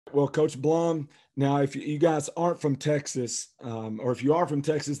Well, Coach Blum, now if you guys aren't from Texas, or if you are from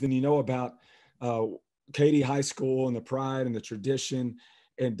Texas, then you know about Katy High School and the pride and the tradition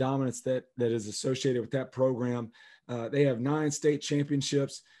and dominance that is associated with that program. They have 9 state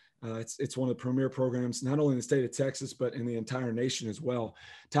championships. It's one of the premier programs, not only in the state of Texas, but in the entire nation as well.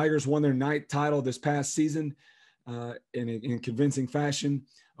 Tigers won their 9th title this past season in convincing fashion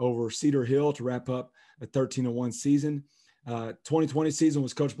over Cedar Hill to wrap up a 13-1 season. 2020 season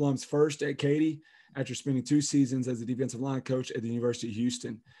was Coach Blum's first at Katy after spending 2 seasons as a defensive line coach at the University of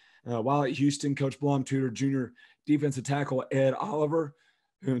Houston. While at Houston, Coach Blum tutored junior defensive tackle Ed Oliver,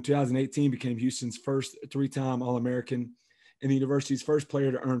 who in 2018 became Houston's first 3-time All-American and the university's first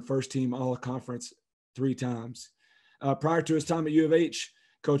player to earn first-team All-Conference 3 times. Prior to his time at U of H,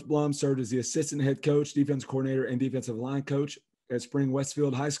 Coach Blum served as the assistant head coach, defensive coordinator, and defensive line coach at Spring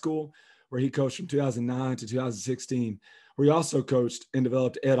Westfield High School, where he coached from 2009 to 2016, where he also coached and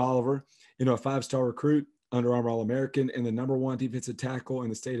developed Ed Oliver into a 5-star recruit, Under Armour All-American, and the #1 defensive tackle in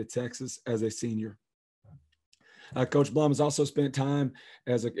the state of Texas as a senior. Coach Blum has also spent time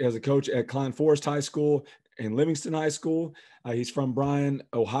as a coach at Klein Forest High School and Livingston High School. He's from Bryan,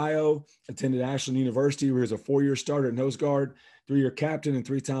 Ohio, attended Ashland University, where he was a 4-year starter at nose guard, 3-year captain, and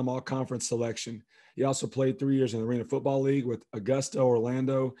 3-time all-conference selection. He also played 3 years in the Arena Football League with Augusta,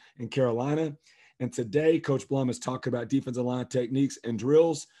 Orlando, and Carolina. And today, Coach Blum is talking about defensive line techniques and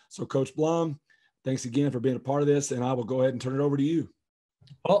drills. So, Coach Blum, thanks again for being a part of this, and I will go ahead and turn it over to you.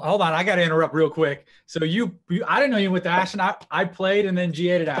 Oh, hold on. I got to interrupt real quick. So you I didn't know you went to Ashland. I played and then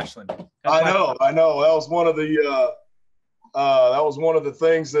GA'd at Ashland. I know. That was one of the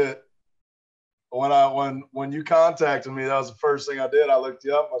things that when you contacted me, that was the first thing I did. I looked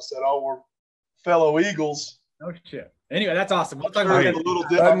you up. I said, "Oh, we're fellow Eagles." No shit. Anyway, that's awesome. We'll talk I'm about sure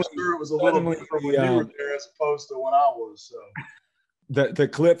it was a little different when you were there as opposed to when I was. So. The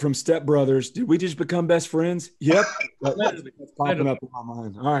clip from Step Brothers. Did we just become best friends? Yep. That's popping up in my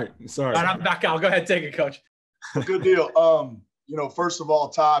mind. All right. Sorry. All right, I'm back out. Go ahead. Take it, Coach. Good deal. First of all,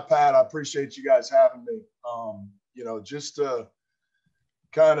 Ty, Pat, I appreciate you guys having me. Just to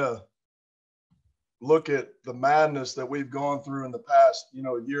kind of look at the madness that we've gone through in the past,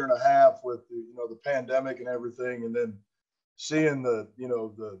 year and a half with the pandemic and everything, and then seeing the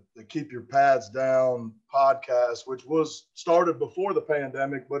Keep Your Pads Down podcast, which was started before the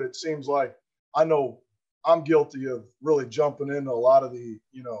pandemic, but it seems like I know I'm guilty of really jumping into a lot of the,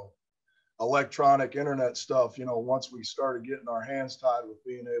 electronic internet stuff, once we started getting our hands tied with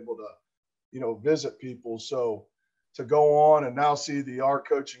being able to, visit people. So to go on and now see the Our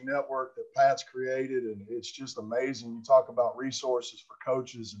Coaching Network that Pat's created, and it's just amazing. You talk about resources for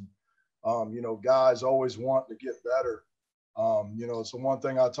coaches and, guys always wanting to get better. So one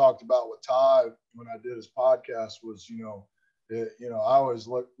thing I talked about with Ty when I did his podcast was, I always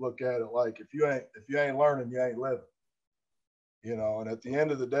look at it like if you ain't learning, you ain't living. And at the end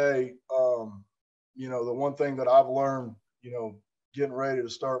of the day, the one thing that I've learned, getting ready to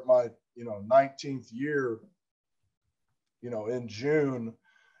start my 19th year, in June,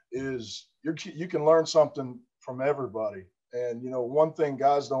 is you can learn something from everybody. And one thing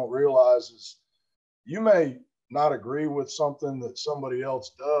guys don't realize is you may not agree with something that somebody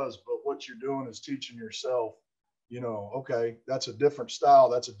else does, but what you're doing is teaching yourself, okay, that's a different style,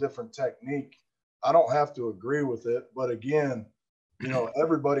 that's a different technique. I don't have to agree with it, but again,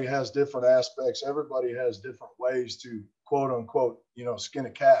 everybody has different aspects. Everybody has different ways to quote unquote, skin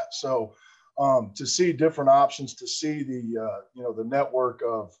a cat. So to see different options, to see the network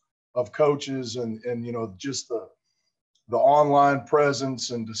of coaches and just the online presence,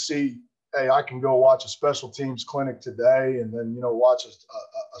 and to see, hey, I can go watch a special teams clinic today and then, watch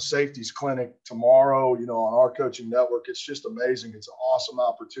a safeties clinic tomorrow, on Our Coaching Network. It's just amazing. It's an awesome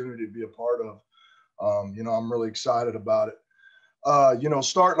opportunity to be a part of. I'm really excited about it.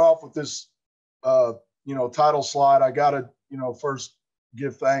 Starting off with this, title slide, I got to, first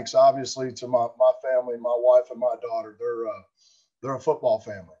give thanks, obviously, to my family, my wife and my daughter. They're a football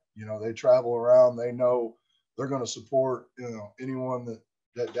family. They travel around. They know they're going to support, anyone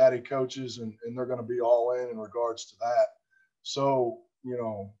that daddy coaches, and they're going to be all in regards to that. So,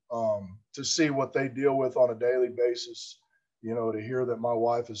 to see what they deal with on a daily basis, to hear that my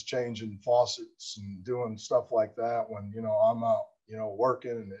wife is changing faucets and doing stuff like that when, I'm out,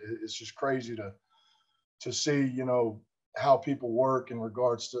 working, and it's just crazy to see, how people work in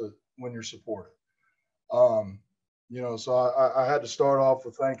regards to when you're supported. So I had to start off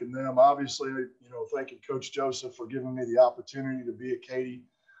with thanking them. Obviously, thanking Coach Joseph for giving me the opportunity to be at Katy.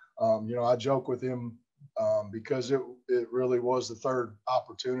 I joke with him because it really was the third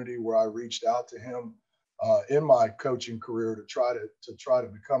opportunity where I reached out to him in my coaching career to try to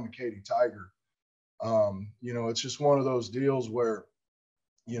become a Katy Tiger. You know, it's just one of those deals where,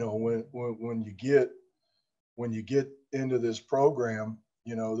 you know, when you get into this program,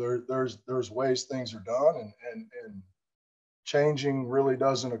 you know, there's ways things are done, and changing really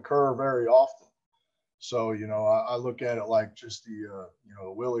doesn't occur very often. So, you know, I look at it like just the, you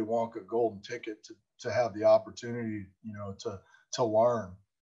know, Willy Wonka golden ticket to have the opportunity, you know, to learn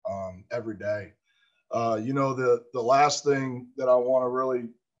every day. You know, the last thing that I want to really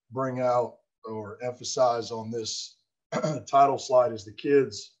bring out or emphasize on this title slide is the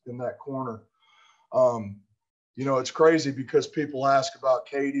kids in that corner. You know, it's crazy because people ask about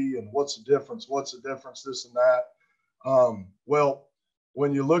Katy and what's the difference, this and that. Well,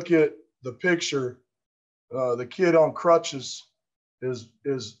 when you look at the picture, the kid on crutches is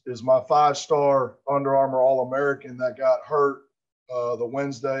my 5-star Under Armour All-American that got hurt the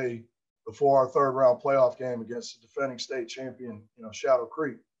Wednesday before our 3rd round playoff game against the defending state champion, you know, Shadow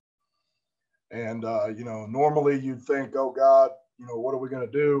Creek. And, you know, normally you'd think, oh God, you know, what are we going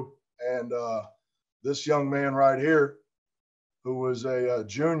to do? And this young man right here, who was a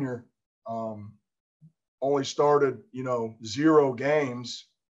junior, only started, you know, 0 games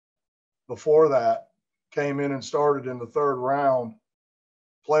before that, came in and started in the 3rd round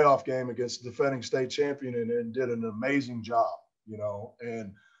playoff game against the defending state champion and did an amazing job, you know.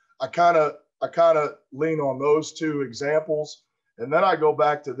 And I kind of lean on those 2 examples. And then I go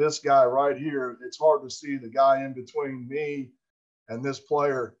back to this guy right here. It's hard to see the guy in between me and this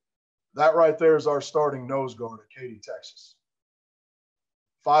player. That right there is our starting nose guard at Katy, Texas.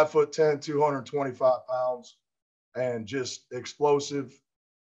 5'10", 225 pounds, and just explosive,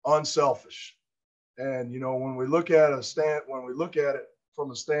 unselfish. And, you know, when we look at it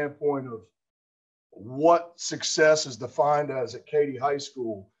from a standpoint of what success is defined as at Katy High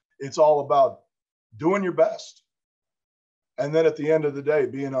School, it's all about doing your best. And then at the end of the day,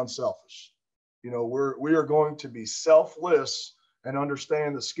 being unselfish. You know, we are going to be selfless and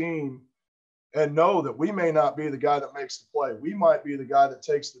understand the scheme and know that we may not be the guy that makes the play. We might be the guy that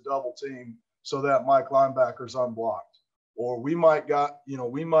takes the double team so that Mike linebacker's unblocked. Or we might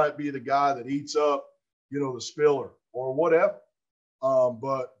be the guy that eats up, you know, the spiller or whatever.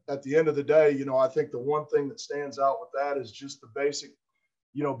 But at the end of the day, you know, I think the one thing that stands out with that is just the basic,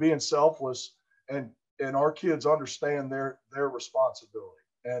 you know, being selfless, and our kids understand their responsibility.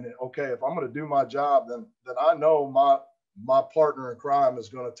 And okay, if I'm going to do my job, then I know my partner in crime is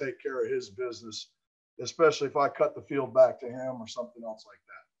going to take care of his business, especially if I cut the field back to him or something else like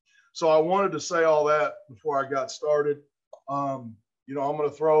that. So I wanted to say all that before I got started. You know, I'm going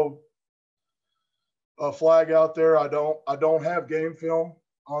to throw a flag out there. I don't have game film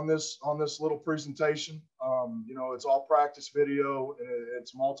on this little presentation. You know, it's all practice video.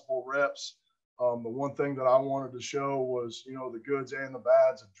 It's multiple reps. The one thing that I wanted to show was, you know, the goods and the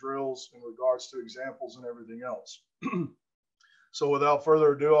bads of drills in regards to examples and everything else. So without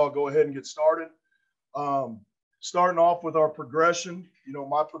further ado, I'll go ahead and get started. Starting off with our progression, you know,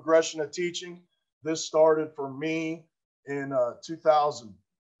 my progression of teaching, this started for me in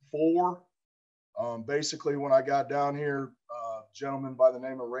 2004. Basically, when I got down here, a gentleman by the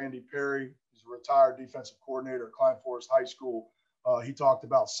name of Randy Perry, he's a retired defensive coordinator at Klein Forest High School. He talked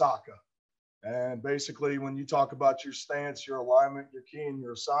about SOCA. And basically, when you talk about your stance, your alignment, your key, and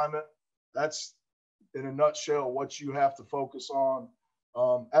your assignment, that's in a nutshell what you have to focus on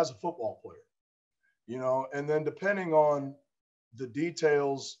as a football player. You know, and then depending on the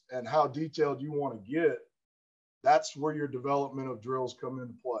details and how detailed you want to get, that's where your development of drills come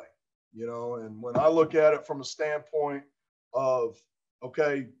into play. You know, and when I look at it from a standpoint of,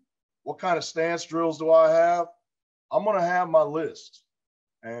 okay, what kind of stance drills do I have? I'm going to have my list.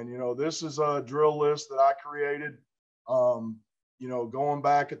 And, you know, this is a drill list that I created, you know, going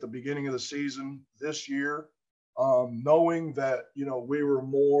back at the beginning of the season this year, knowing that, you know, we were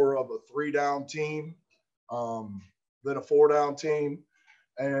more of a 3-down team than a 4-down team,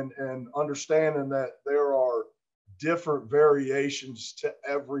 and understanding that there are different variations to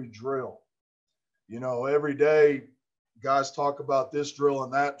every drill. You know, every day guys talk about this drill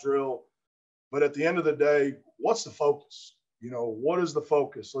and that drill, but at the end of the day, what's the focus? You know, what is the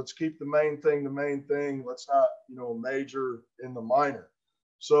focus? Let's keep the main thing. Let's not, you know, major in the minor.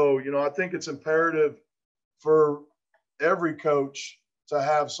 So, you know, I think it's imperative for every coach to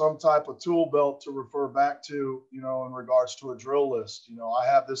have some type of tool belt to refer back to, you know, in regards to a drill list. You know, I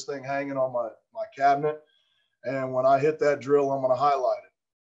have this thing hanging on my cabinet, and when I hit that drill, I'm going to highlight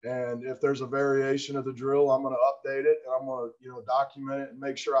it. And if there's a variation of the drill, I'm going to update it, and I'm going to, you know, document it and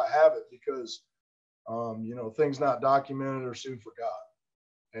make sure I have it, because you know, things not documented are soon forgot.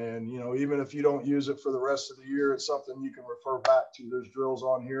 And, you know, even if you don't use it for the rest of the year, it's something you can refer back to. There's drills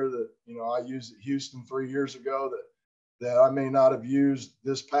on here that, you know, I used at Houston 3 years ago that I may not have used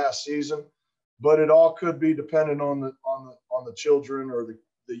this past season, but it all could be dependent on the children or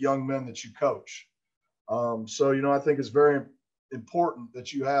the young men that you coach. So, you know, I think it's very important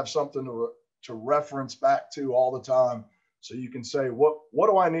that you have something to reference back to all the time. So you can say, what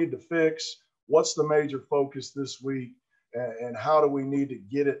do I need to fix? What's the major focus this week? And how do we need to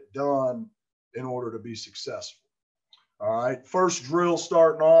get it done in order to be successful? All right, first drill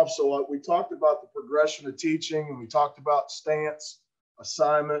starting off. So we talked about the progression of teaching, and we talked about stance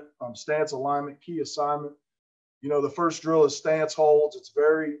assignment, stance alignment, key assignment. You know, the first drill is stance holds. It's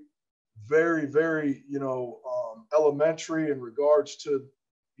very, very, very, you know, elementary in regards to,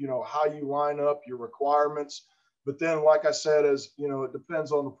 you know, how you line up your requirements. But then, like I said, as you know, it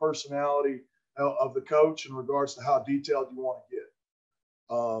depends on the personality of the coach in regards to how detailed you want to get.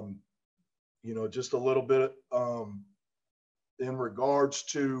 You know, just a little bit in regards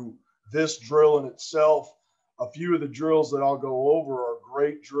to this drill in itself. A few of the drills that I'll go over are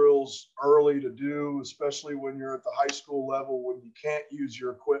great drills early to do, especially when you're at the high school level, when you can't use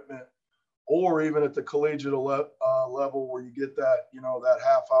your equipment, or even at the collegiate level where you get that, you know, that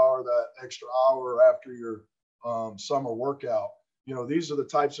half hour, that extra hour after your summer workout. You know, these are the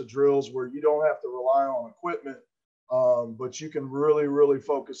types of drills where you don't have to rely on equipment, but you can really, really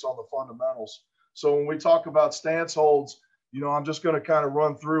focus on the fundamentals. So when we talk about stance holds, you know, I'm just going to kind of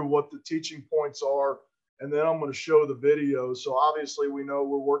run through what the teaching points are, and then I'm going to show the video. So obviously we know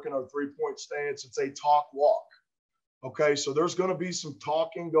we're working on 3-point stance. It's a talk walk. Okay, so there's going to be some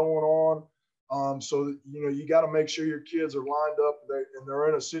talking going on. So that, you know, you got to make sure your kids are lined up and they're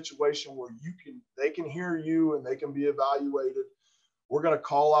in a situation where they can hear you and they can be evaluated. We're going to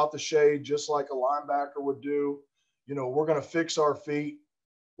call out the shade just like a linebacker would do. You know, we're going to fix our feet.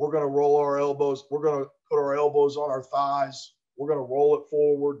 We're going to roll our elbows. We're going to put our elbows on our thighs. We're going to roll it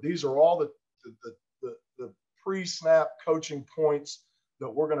forward. These are all the pre-snap coaching points that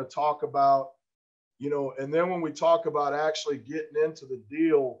we're going to talk about, you know, and then when we talk about actually getting into the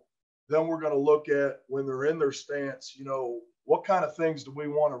deal, then we're going to look at when they're in their stance, you know, what kind of things do we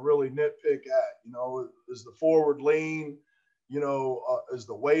want to really nitpick at? You know, is the forward lean, you know, is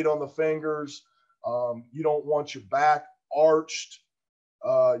the weight on the fingers? You don't want your back arched.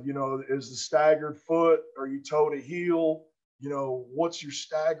 You know, is the staggered foot? Are you toe to heel? You know, what's your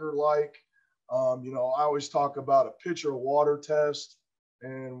stagger like? You know, I always talk about a pitcher of water test.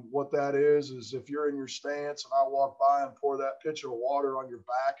 And what that is if you're in your stance and I walk by and pour that pitcher of water on your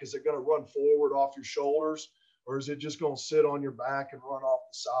back, is it going to run forward off your shoulders, or is it just going to sit on your back and run off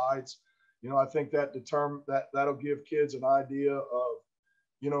the sides? You know, I think that'll give kids an idea of,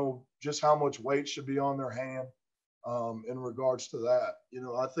 you know, just how much weight should be on their hand in regards to that. You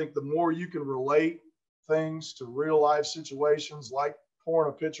know, I think the more you can relate things to real life situations, like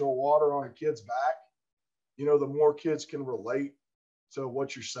pouring a pitcher of water on a kid's back, you know, the more kids can relate to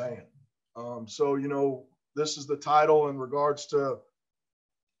what you're saying. So, you know, this is the title in regards to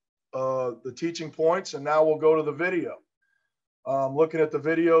the teaching points. And now we'll go to the video. Looking at the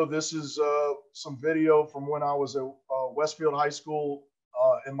video, this is some video from when I was at Westfield High School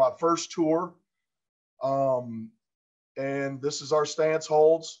in my first tour. And this is our stance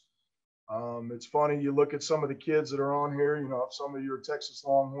holds. It's funny, you look at some of the kids that are on here, you know, if some of you are Texas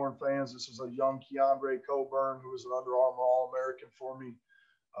Longhorn fans, this is a young Keandre Coburn, who was an Under Armour All-American for me,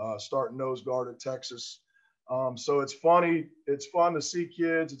 starting nose guard at Texas. So it's funny. It's fun to see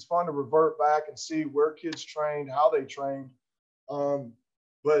kids. It's fun to revert back and see where kids trained, how they trained.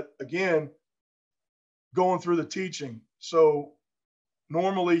 But again, going through the teaching. So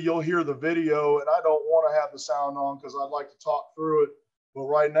normally you'll hear the video, and I don't want to have the sound on because I'd like to talk through it. But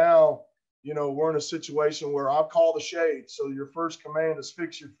right now, you know, we're in a situation where I'll call the shade. So your first command is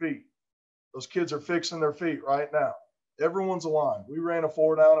fix your feet. Those kids are fixing their feet right now. Everyone's aligned. We ran a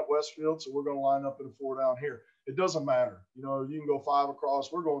 4 down at Westfield, so we're going to line up in a 4 down here. It doesn't matter. You know, you can go 5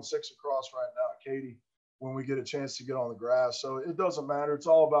 across. We're going 6 across right now at Katy when we get a chance to get on the grass. So it doesn't matter. It's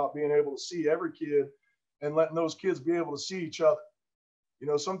all about being able to see every kid and letting those kids be able to see each other. You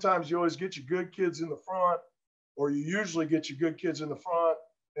know, sometimes you always get your good kids in the front, or you usually get your good kids in the front,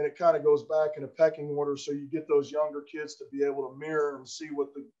 and it kind of goes back in a pecking order. So you get those younger kids to be able to mirror and see what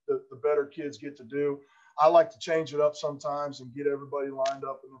the better kids get to do. I like to change it up sometimes and get everybody lined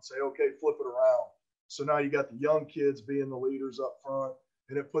up and then say, okay, flip it around. So now you got the young kids being the leaders up front,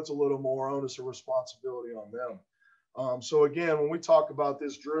 and it puts a little more onus of responsibility on them. So again, when we talk about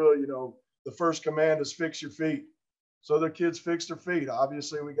this drill, you know, the first command is fix your feet. So the kids fix their feet.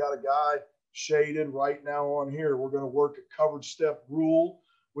 Obviously, we got a guy shaded right now on here. We're going to work a coverage step rule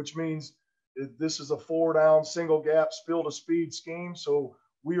which means this is a 4-down single gap spill to speed scheme. So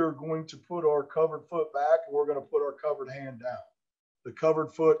we are going to put our covered foot back and we're going to put our covered hand down. The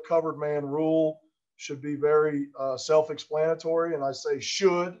covered foot, covered man rule should be very self-explanatory. And I say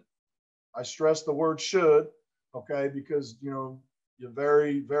should. I stress the word should, okay, because, you know, you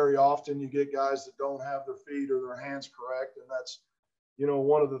very, very often you get guys that don't have their feet or their hands correct. And that's, you know,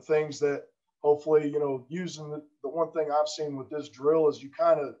 one of the things that hopefully, you know, using the one thing I've seen with this drill is you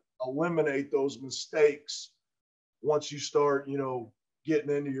kind of eliminate those mistakes once you start, you know,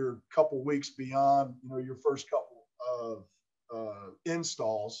 getting into your couple weeks beyond, you know, your first couple of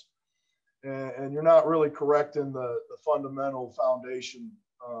installs. And you're not really correcting the fundamental foundation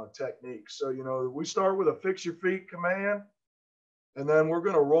techniques. So, you know, we start with a fix your feet command, and then we're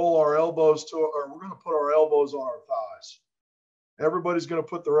going to roll our elbows or we're going to put our elbows on our thighs. Everybody's going to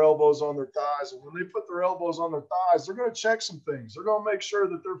put their elbows on their thighs. And when they put their elbows on their thighs, they're going to check some things. They're going to make sure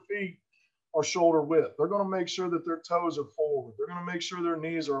that their feet are shoulder width. They're going to make sure that their toes are forward. They're going to make sure their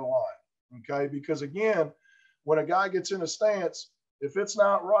knees are aligned. Okay. Because again, when a guy gets in a stance, if it's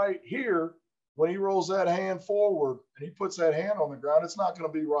not right here, when he rolls that hand forward and he puts that hand on the ground, it's not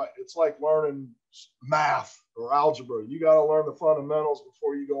going to be right. It's like learning math or algebra. You got to learn the fundamentals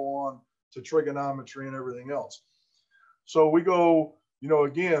before you go on to trigonometry and everything else. So we go, you know,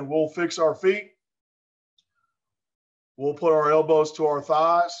 again, we'll fix our feet. We'll put our elbows to our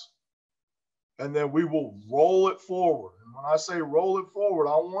thighs, and then we will roll it forward. And when I say roll it forward,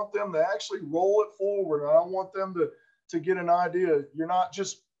 I want them to actually roll it forward. And I want them to get an idea. You're not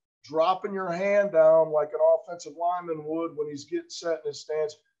just dropping your hand down like an offensive lineman would when he's getting set in his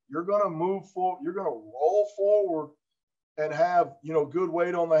stance. You're going to move forward. You're going to roll forward and have, you know, good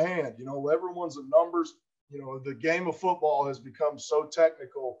weight on the hand. You know, everyone's a numbers. You know, the game of football has become so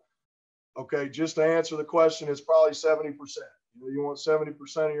technical. Okay, just to answer the question, it's probably 70%. You know, you want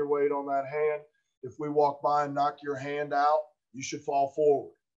 70% of your weight on that hand. If we walk by and knock your hand out, you should fall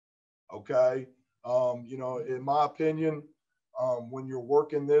forward. Okay. You know, in my opinion, when you're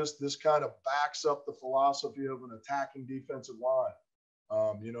working this kind of backs up the philosophy of an attacking defensive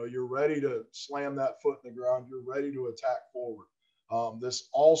line. You know, you're ready to slam that foot in the ground. You're ready to attack forward. This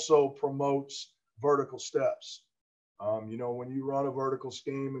also promotes vertical steps. You know, when you run a vertical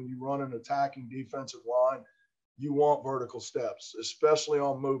scheme and you run an attacking defensive line, you want vertical steps, especially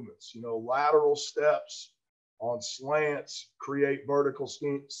on movements. You know, lateral steps on slants create vertical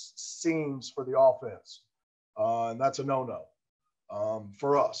seams for the offense. And that's a no-no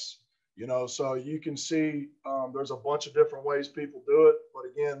for us. You know, so you can see there's a bunch of different ways people do it. But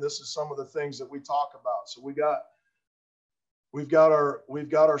again, this is some of the things that we talk about. So we've got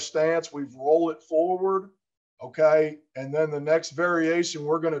our stance. We've rolled it forward. Okay. And then the next variation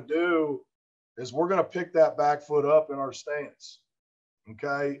we're going to do is we're going to pick that back foot up in our stance.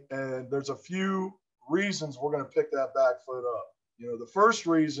 Okay. And there's a few reasons we're going to pick that back foot up. You know, the first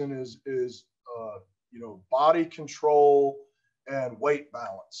reason is you know, body control and weight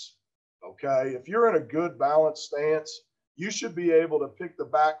balance. Okay. If you're in a good balanced stance, you should be able to pick the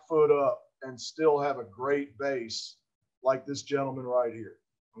back foot up and still have a great base like this gentleman right here.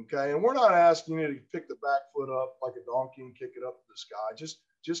 Okay. And we're not asking you to pick the back foot up like a donkey and kick it up to the sky.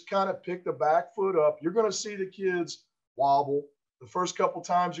 Just kind of pick the back foot up. You're going to see the kids wobble. The first couple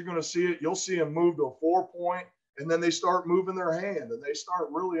times you're going to see it, you'll see them move to a 4-point, and then they start moving their hand and they start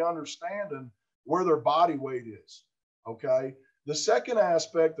really understanding where their body weight is. Okay. The second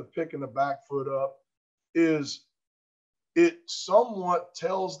aspect of picking the back foot up is it somewhat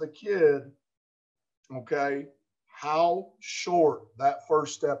tells the kid, okay, how short that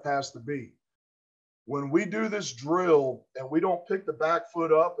first step has to be. When we do this drill and we don't pick the back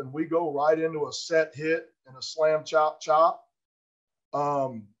foot up and we go right into a set hit and a slam chop chop,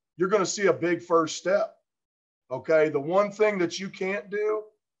 you're going to see a big first step. Okay. The one thing that you can't do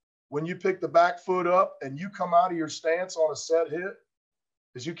when you pick the back foot up and you come out of your stance on a set hit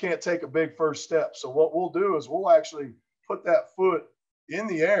is you can't take a big first step. So what we'll do is we'll actually put that foot in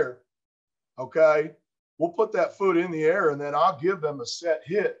the air. Okay. We'll put that foot in the air and then I'll give them a set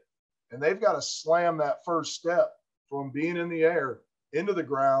hit, and they've got to slam that first step from being in the air into the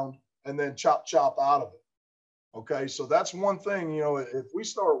ground and then chop out of it. Okay. So that's one thing, you know, if we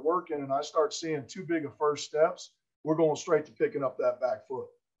start working and I start seeing too big of first steps, we're going straight to picking up that back foot.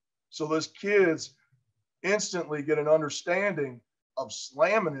 So those kids instantly get an understanding of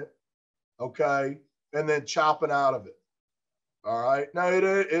slamming it. Okay. And then chopping out of it. All right. Now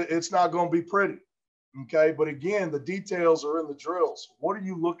it's not going to be pretty. Okay. But again, the details are in the drills. What are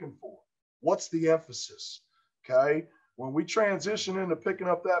you looking for? What's the emphasis? Okay. When we transition into picking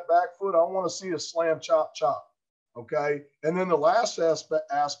up that back foot, I want to see a slam chop chop. Okay. And then the last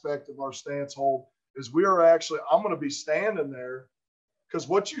aspect of our stance hold is we are actually, I'm going to be standing there because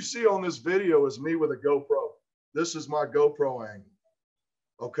what you see on this video is me with a GoPro. This is my GoPro angle.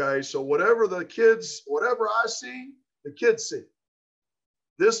 Okay. So whatever I see, the kids see.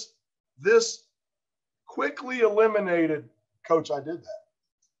 This quickly eliminated, Coach, I did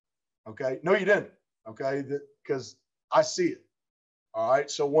that. Okay. No, you didn't. Okay. Because I see it. All right.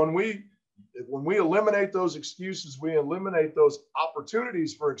 So when we eliminate those excuses, we eliminate those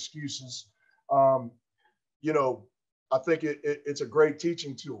opportunities for excuses. You know, I think it's a great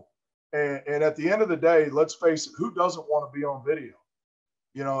teaching tool. And at the end of the day, let's face it, who doesn't want to be on video?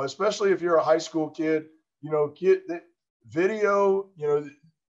 You know, especially if you're a high school kid, you know, video, you know,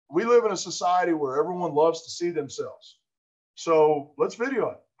 we live in a society where everyone loves to see themselves. So let's video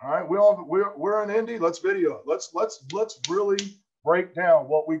it. All right. We're in Indy. Let's video it. Let's really break down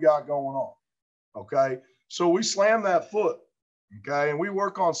what we got going on. Okay. So we slam that foot. Okay. And we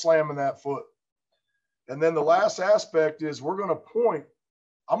work on slamming that foot. And then the last aspect is we're going to point.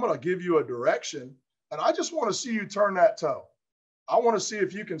 I'm going to give you a direction. And I just want to see you turn that toe. I want to see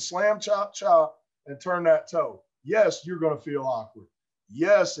if you can slam, chop, chop, and turn that toe. Yes, you're going to feel awkward.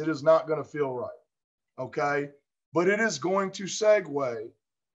 Yes, it is not going to feel right. Okay. But it is going to segue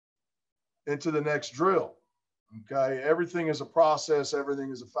into the next drill. Okay. Everything is a process.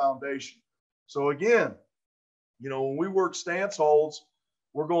 Everything is a foundation. So again, you know, when we work stance holds,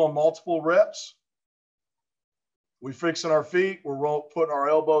 we're going multiple reps. We're fixing our feet. We're putting our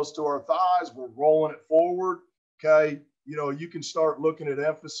elbows to our thighs. We're rolling it forward. Okay. You know, you can start looking at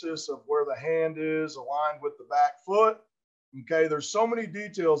emphasis of where the hand is aligned with the back foot. Okay. There's so many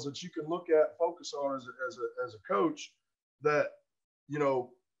details that you can look at, focus on as a coach that, you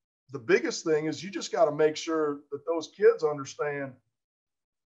know, the biggest thing is you just got to make sure that those kids understand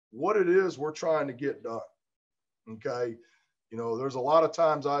what it is we're trying to get done. Okay. You know, there's a lot of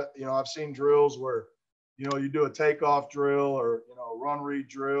times I've seen drills where, you know, you do a takeoff drill or, you know, run read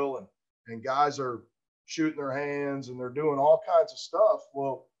drill and guys are shooting their hands and they're doing all kinds of stuff.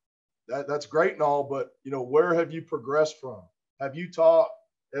 Well, that's great and all, but, you know, where have you progressed from? Have you taught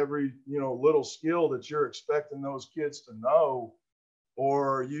every, you know, little skill that you're expecting those kids to know?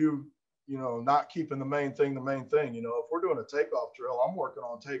 Or are you, you know, not keeping the main thing? You know, if we're doing a takeoff drill, I'm working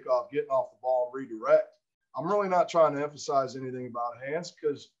on takeoff, getting off the ball and redirect. I'm really not trying to emphasize anything about hands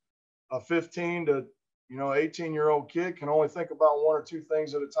because a 15 to, you know, 18-year-old kid can only think about one or two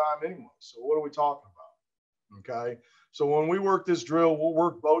things at a time anyway. So what are we talking about? Okay. So when we work this drill, we'll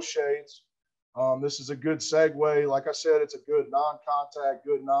work both shades. This is a good segue. Like I said, it's a good non-contact,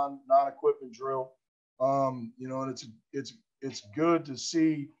 good non-equipment drill. You know, and it's good to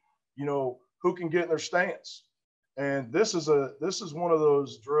see, you know, who can get in their stance. And this is one of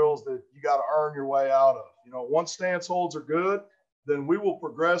those drills that you got to earn your way out of. You know, once stance holds are good, then we will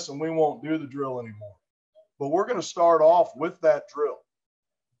progress and we won't do the drill anymore. But we're going to start off with that drill.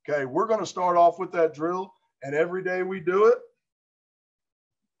 Okay, we're going to start off with that drill, and every day we do it,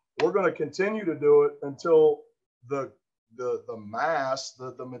 we're going to continue to do it until the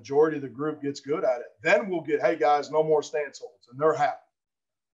majority of the group gets good at it. Then we'll get, hey guys, no more stance holds, and they're happy.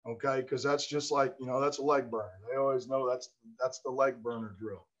 Okay, because that's just like, you know, that's a leg burner. They always know that's the leg burner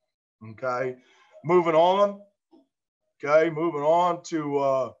drill. Okay, moving on. Okay, moving on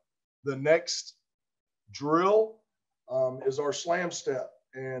to the next drill is our slam step.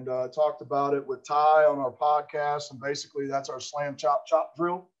 And I talked about it with Ty on our podcast, and basically that's our slam chop chop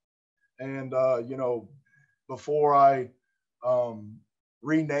drill. And you know, before I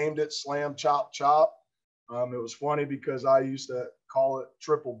renamed it slam chop chop, it was funny because I used to call it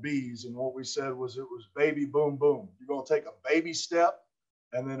triple B's, and what we said was it was baby boom boom. You're going to take a baby step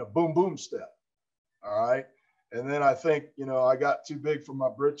and then a boom boom step. All right. And then I think, you know, I got too big for my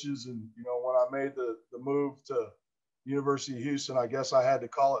britches, and, you know, when I made the move to University of Houston, I guess I had to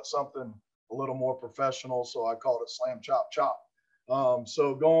call it something a little more professional, so I called it slam chop chop.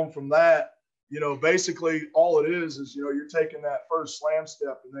 So going from that, you know, basically all it is, you know, you're taking that first slam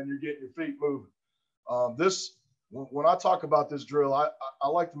step and then you're getting your feet moving. When I talk about this drill, I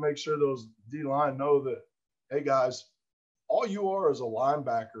like to make sure those D-line know that, hey guys, all you are is a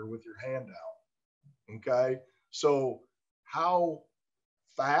linebacker with your hand out. Okay. So how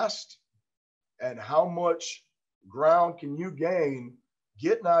fast and how much ground can you gain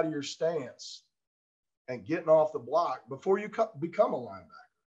getting out of your stance and getting off the block before you become a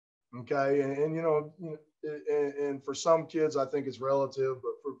linebacker? Okay. And you know, and for some kids, I think it's relative,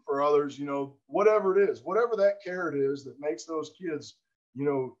 but for others, you know, whatever it is, whatever that carrot is that makes those kids, you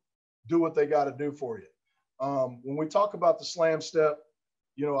know, do what they got to do for you. When we talk about the slam step,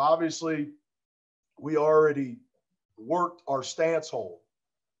 you know, obviously we already worked our stance hold.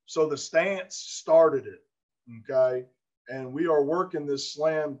 So the stance started it, okay? And we are working this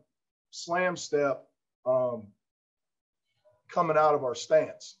slam step coming out of our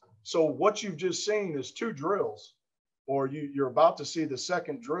stance. So what you've just seen is 2 drills, or you're about to see the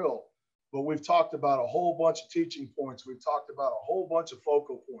second drill, but we've talked about a whole bunch of teaching points. We've talked about a whole bunch of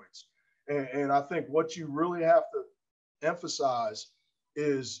focal points. And I think what you really have to emphasize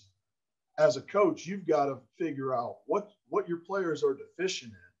is, as a coach, you've got to figure out what your players are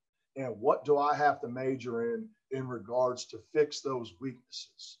deficient in and what do I have to major in regards to fix those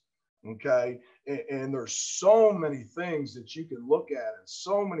weaknesses. Okay. And there's so many things that you can look at and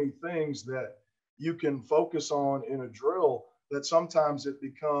so many things that you can focus on in a drill that sometimes it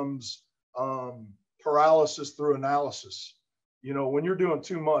becomes paralysis through analysis. You know, when you're doing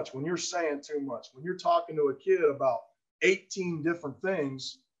too much, when you're saying too much, when you're talking to a kid about 18 different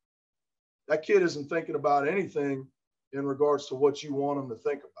things, that kid isn't thinking about anything in regards to what you want them to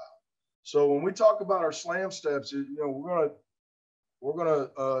think about. So when we talk about our slam steps, you know, we're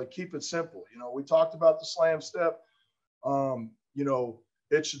gonna keep it simple. You know, we talked about the slam step. You know,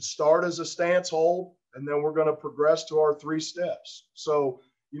 it should start as a stance hold, and then we're gonna progress to our 3 steps. So,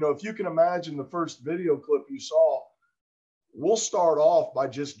 you know, if you can imagine the first video clip you saw, we'll start off by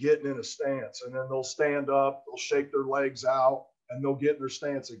just getting in a stance, and then they'll stand up, they'll shake their legs out, and they'll get in their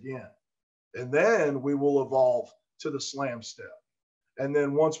stance again. And then we will evolve to the slam step. And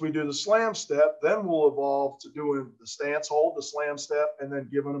then once we do the slam step, then we'll evolve to doing the stance hold, the slam step, and then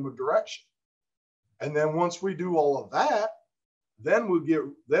giving them a direction. And then once we do all of that, then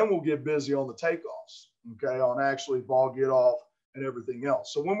we'll get busy on the takeoffs, okay, on actually ball get off and everything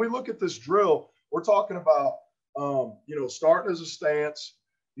else. So when we look at this drill, we're talking about, you know, starting as a stance,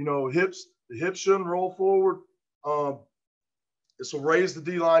 you know, the hips shouldn't roll forward. This will raise the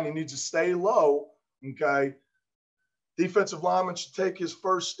D line. He needs to stay low, okay? Defensive lineman should take his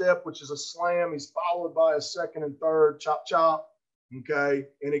first step, which is a slam. He's followed by a second and third, chop, chop, okay?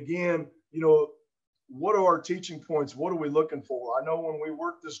 And again, you know, what are our teaching points? What are we looking for? I know when we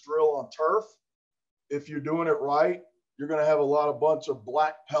work this drill on turf, if you're doing it right, you're going to have a bunch of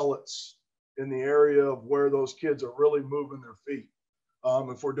black pellets in the area of where those kids are really moving their feet.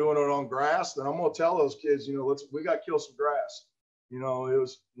 If we're doing it on grass, then I'm going to tell those kids, you know, we got to kill some grass. You know, it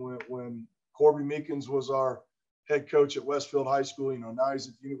was when Corby Meekins was our head coach at Westfield High School, you know, now he's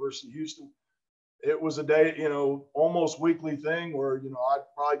at the University of Houston. It was a day, you know, almost weekly thing where, you know, I'd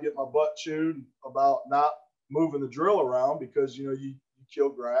probably get my butt chewed about not moving the drill around because, you know, you kill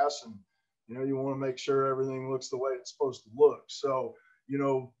grass and, you know, you want to make sure everything looks the way it's supposed to look. So, you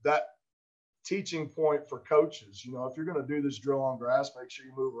know, that teaching point for coaches, you know, if you're going to do this drill on grass, make sure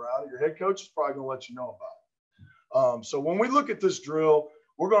you move around. Your head coach is probably going to let you know about it. So when we look at this drill,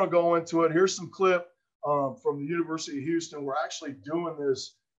 we're going to go into it. Here's some clip from the University of Houston. We're actually doing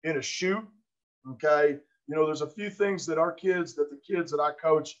this in a shoot. Okay. You know, there's a few things that the kids that I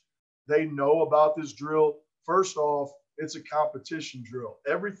coach, they know about this drill. First off, it's a competition drill.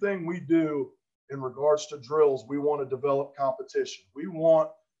 Everything we do in regards to drills, we want to develop competition. We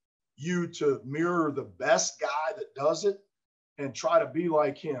want you to mirror the best guy that does it and try to be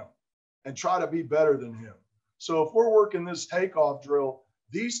like him and try to be better than him. So if we're working this takeoff drill,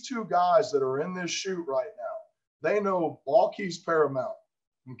 these 2 guys that are in this shoot right now, they know ball keys paramount,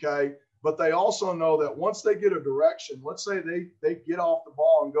 okay? But they also know that once they get a direction, let's say they get off the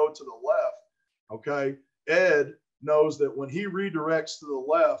ball and go to the left, okay? Ed knows that when he redirects to the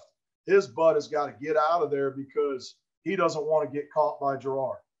left, his butt has got to get out of there because he doesn't want to get caught by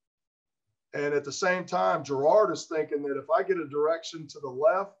Gerard. And at the same time, Gerard is thinking that if I get a direction to the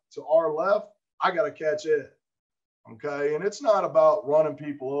left, to our left, I got to catch Ed. Okay. And it's not about running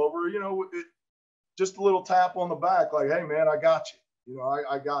people over, you know, just a little tap on the back, like, hey, man, I got you. You know,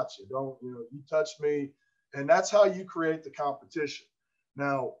 I got you. Don't, you know, you touched me. And that's how you create the competition.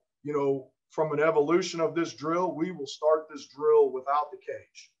 Now, you know, from an evolution of this drill, we will start this drill without the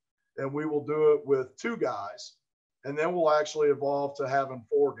cage. And we will do it with 2 guys. And then we'll actually evolve to having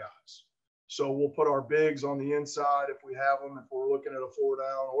 4 guys. So we'll put our bigs on the inside if we have them, if we're looking at a 4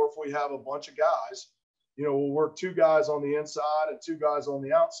 down, or if we have a bunch of guys, you know, we'll work 2 guys on the inside and 2 guys on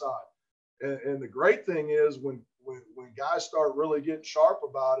the outside. And the great thing is when guys start really getting sharp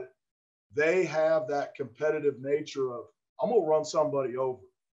about it, they have that competitive nature of, I'm going to run somebody over,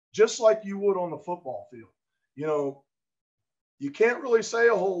 just like you would on the football field. You know, you can't really say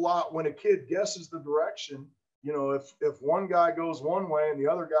a whole lot when a kid guesses the direction. You know, if one guy goes one way and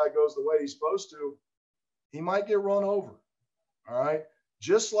the other guy goes the way he's supposed to, he might get run over. All right.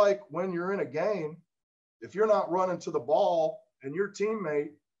 Just like when you're in a game, if you're not running to the ball and your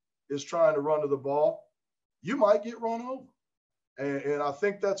teammate is trying to run to the ball, you might get run over. And I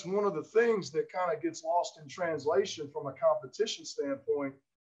think that's one of the things that kind of gets lost in translation from a competition standpoint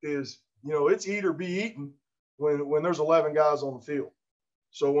is, it's eat or be eaten when there's 11 guys on the field.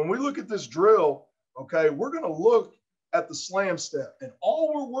 So when we look at this drill, okay, we're going to look at the slam step. And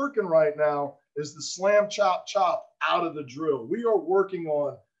all we're working right now is the slam, chop, chop out of the drill. We are working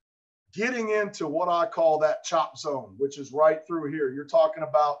on getting into what I call that chop zone, which is right through here. You're talking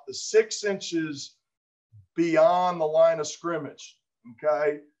about the 6 inches beyond the line of scrimmage,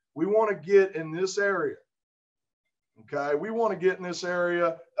 okay? We want to get in this area, okay? We want to get in this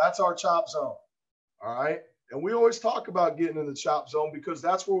area. That's our chop zone, all right? And we always talk about getting in the chop zone because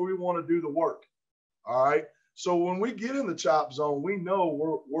that's where we want to do the work, all right? So when we get in the chop zone, we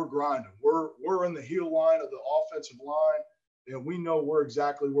know we're grinding. We're in the heel line of the offensive line, and we know we're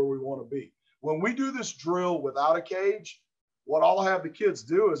exactly where we want to be. When we do this drill without a cage, what I'll have the kids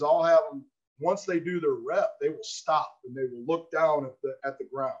do is I'll have them, once they do their rep, they will stop and they will look down at the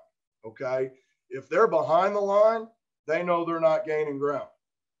ground, okay? If they're behind the line, they know they're not gaining ground.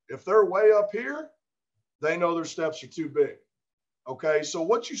 If they're way up here, they know their steps are too big, okay? So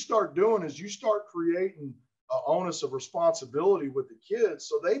what you start doing is you start creating an onus of responsibility with the kids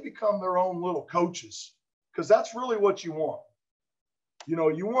so they become their own little coaches, because that's really what you want.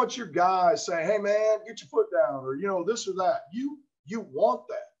 You want your guys saying, hey, man, get your foot down, or, this or that. You want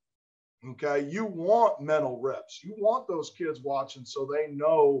that, okay? You want mental reps. You want those kids watching so they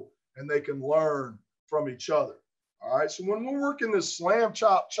know and they can learn from each other, all right? So when we're working this slam,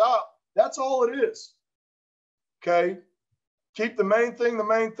 chop, chop, that's all it is, okay? Keep the main thing the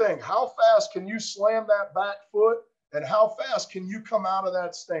main thing. How fast can you slam that back foot, and how fast can you come out of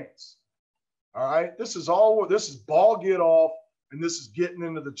that stance? All right, this is ball get off, and this is getting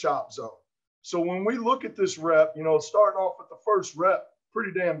into the chop zone. So when we look at this rep, starting off with the first rep,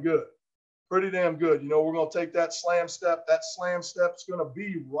 pretty damn good. Pretty damn good. We're going to take that slam step. That slam step's going to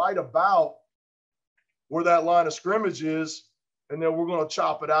be right about where that line of scrimmage is, and then we're going to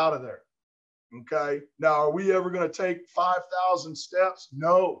chop it out of there. Okay. Now, are we ever going to take 5,000 steps?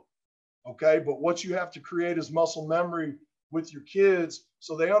 No. Okay. But what you have to create is muscle memory with your kids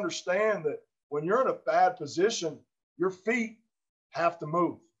so they understand that when you're in a bad position, your feet have to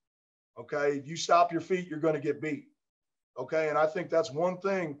move. Okay. If you stop your feet, you're going to get beat. Okay. And I think that's one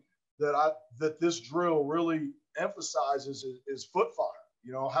thing that this drill really emphasizes is foot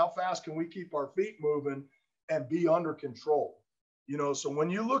fire. How fast can we keep our feet moving and be under control? So when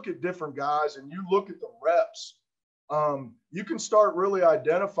you look at different guys and you look at the reps, you can start really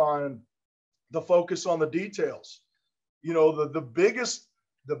identifying the focus on the details. The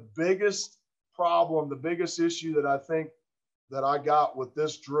biggest problem, the biggest issue that I think that I got with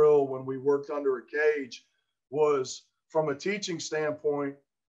this drill when we worked under a cage was, from a teaching standpoint,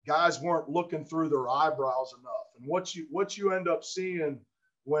 guys weren't looking through their eyebrows enough. And what you end up seeing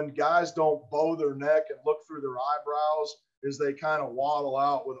when guys don't bow their neck and look through their eyebrows is they kind of waddle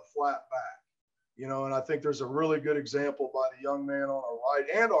out with a flat back, and I think there's a really good example by the young man on our right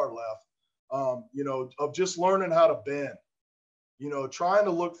and our left, of just learning how to bend, trying to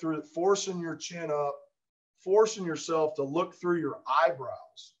look through it, forcing your chin up, forcing yourself to look through your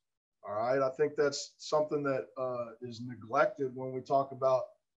eyebrows. All right. I think that's something that is neglected when we talk about,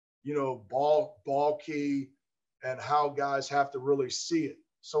 ball key and how guys have to really see it.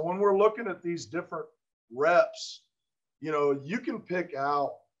 So when we're looking at these different reps, you can pick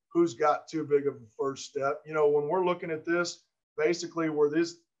out who's got too big of a first step. When we're looking at this, basically where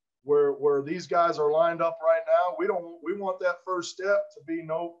these guys are lined up right now, we want that first step to be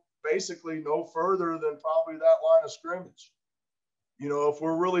basically no further than probably that line of scrimmage. If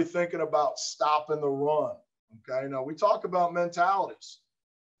we're really thinking about stopping the run, okay? Now we talk about mentalities,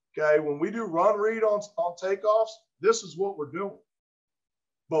 okay? When we do run read on takeoffs, this is what we're doing.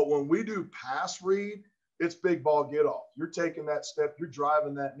 But when we do pass read, it's big ball get off. You're taking that step, you're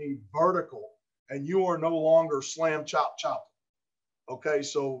driving that knee vertical, and you are no longer slam, chop, chop. Okay,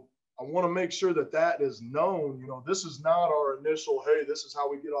 so I want to make sure that is known. This is not our initial, hey, this is how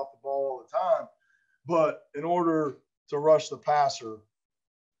we get off the ball all the time. But in order to rush the passer,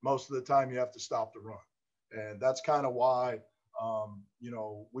 most of the time you have to stop the run. And that's kind of why,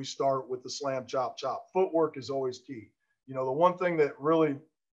 we start with the slam, chop, chop. Footwork is always key. The one thing that really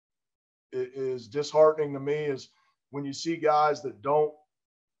is disheartening to me is when you see guys that don't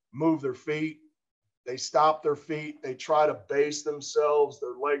move their feet, they stop their feet, they try to base themselves,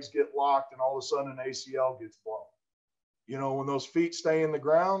 their legs get locked, and all of a sudden an ACL gets blown. When those feet stay in the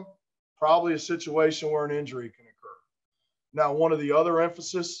ground, probably a situation where an injury can occur. Now, one of the other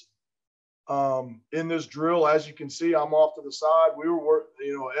emphasis in this drill, as you can see, I'm off to the side. We were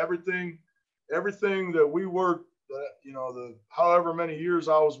working, everything everything that we worked, you know, the however many years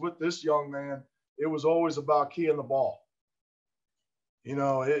I was with this young man, it was always about keying the ball. You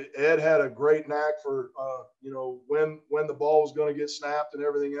know, Ed had a great knack for, you know, when the ball was going to get snapped and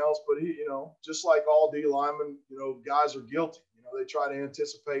everything else. But he, you know, just like all D linemen, you know, guys are guilty. You know, they try to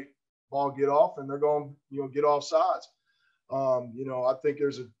anticipate ball get off and they're going, you know, get off sides. You know, I think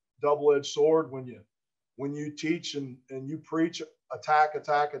there's a double-edged sword when you teach and you preach attack,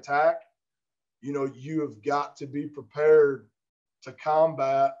 attack, attack. You know, you have got to be prepared to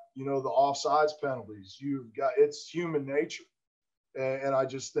combat, you know, the offsides penalties. It's human nature. And I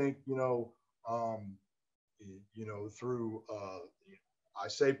just think, you know, through I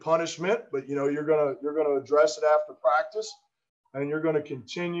say punishment, but you know, you're gonna address it after practice, and you're gonna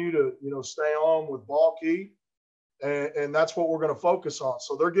continue to, you know, stay on with ball key, and that's what we're gonna focus on.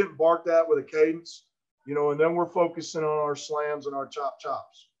 So they're getting barked at with a cadence, you know, and then we're focusing on our slams and our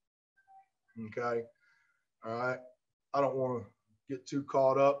chops. Okay, all right. I don't want to get too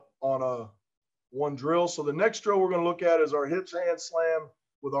caught up on one drill. So the next drill we're going to look at is our hips hand slam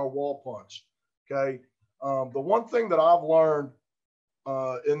with our wall punch. Okay. The one thing that I've learned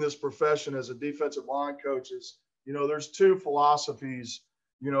in this profession as a defensive line coach is, you know, there's two philosophies.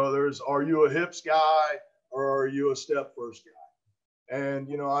 You know, are you a hips guy or are you a step first guy? And,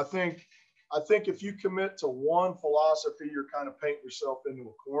 you know, I think if you commit to one philosophy, you're kind of painting yourself into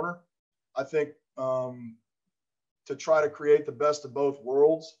a corner. I think to try to create the best of both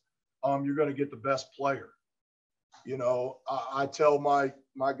worlds, you're going to get the best player. You know, I tell my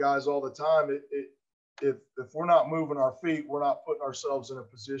guys all the time, if we're not moving our feet, we're not putting ourselves in a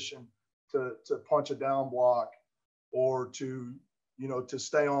position to punch a down block or to, you know, to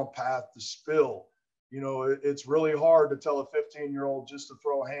stay on path to spill. You know, it's really hard to tell a 15-year-old just to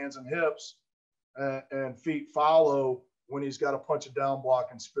throw hands and hips and feet follow when he's got to punch a down block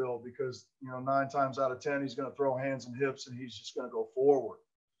and spill, because, you know, 9 times out of 10, he's going to throw hands and hips and he's just going to go forward.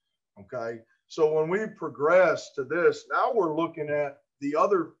 Okay. So when we progress to this, now we're looking at the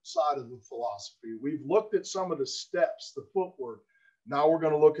other side of the philosophy. We've looked at some of the steps, the footwork. Now we're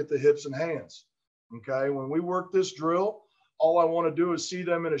going to look at the hips and hands. Okay. When we work this drill, all I want to do is see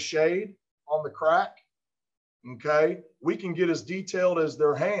them in a shade on the crack. Okay. We can get as detailed as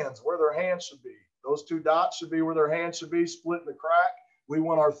their hands, where their hands should be. Those 2 dots should be where their hands should be, split in the crack. We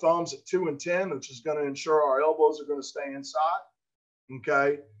want our thumbs at 2 and 10, which is going to ensure our elbows are going to stay inside.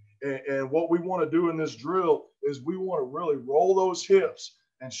 Okay. And what we want to do in this drill is we want to really roll those hips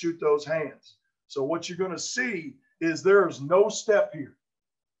and shoot those hands. So what you're going to see is there's no step here.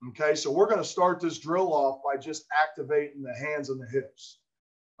 Okay. So we're going to start this drill off by just activating the hands and the hips.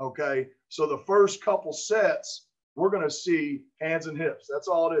 Okay. So the first couple sets, we're going to see hands and hips. That's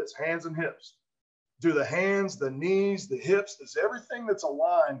all it is. Hands and hips. Do the hands, the knees, the hips, does everything that's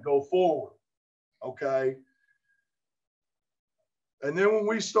aligned go forward? Okay. And then when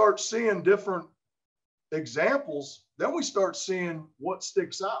we start seeing different examples, then we start seeing what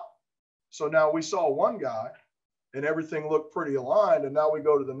sticks out. So now we saw one guy and everything looked pretty aligned. And now we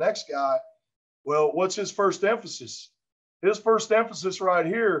go to the next guy. Well, what's his first emphasis? His first emphasis right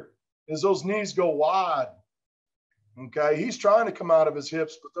here is those knees go wide. Okay. He's trying to come out of his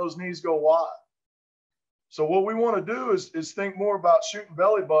hips, but those knees go wide. So what we want to do is think more about shooting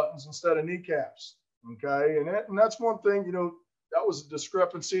belly buttons instead of kneecaps. Okay. And that's one thing, you know, that was a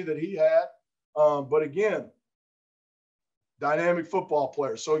discrepancy that he had. But again, dynamic football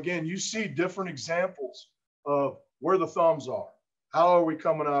player. So again, you see different examples of where the thumbs are. How are we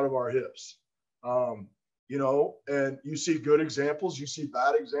coming out of our hips? You know, and you see good examples, you see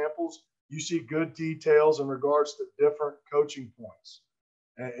bad examples, you see good details in regards to different coaching points.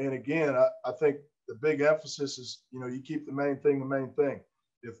 And again, I think the big emphasis is, you know, you keep the main thing the main thing.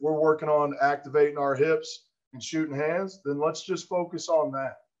 If we're working on activating our hips and shooting hands, then let's just focus on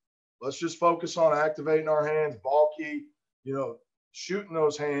that. Let's just focus on activating our hands, ball key, you know, shooting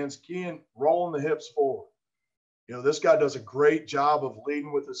those hands, keying, rolling the hips forward. You know, this guy does a great job of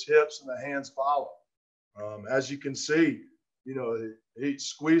leading with his hips and the hands follow. As you can see, you know, he's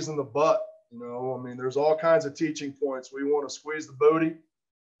squeezing the butt. You know, I mean, there's all kinds of teaching points. We want to squeeze the booty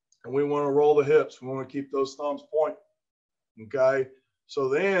and we want to roll the hips. We want to keep those thumbs pointing. Okay. So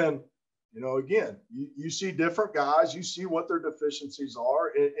then, you know, again, you see different guys, you see what their deficiencies are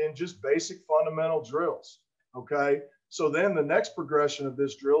in just basic fundamental drills. Okay. So then the next progression of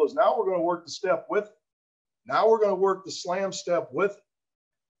this drill is now we're going to work the step with it. Now we're going to work the slam step with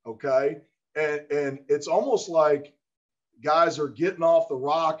it. Okay. And it's almost like guys are getting off the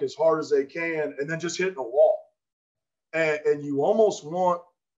rock as hard as they can and then just hitting a wall. And you almost want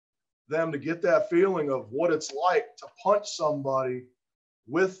them to get that feeling of what it's like to punch somebody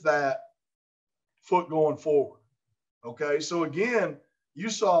with that foot going forward. Okay. So again, you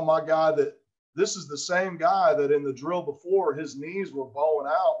saw my guy that this is the same guy that in the drill before his knees were bowing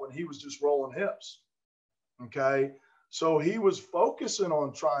out when he was just rolling hips. Okay. So he was focusing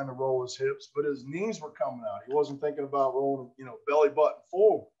on trying to roll his hips, but his knees were coming out. He wasn't thinking about rolling, belly button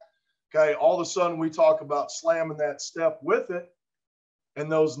forward. Okay. All of a sudden we talk about slamming that step with it,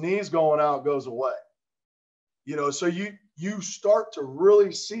 and those knees going out goes away. So you start to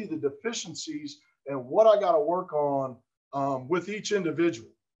really see the deficiencies and what I got to work on with each individual,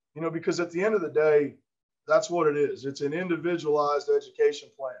 because at the end of the day, that's what it is. It's an individualized education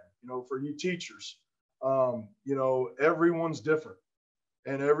plan, for you teachers. Everyone's different,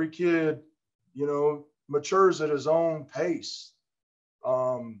 and every kid, matures at his own pace.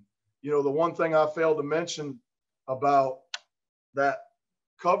 The one thing I failed to mention about that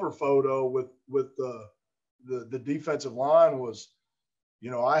cover photo with the defensive line was,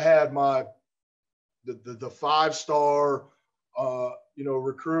 I had the 5-star,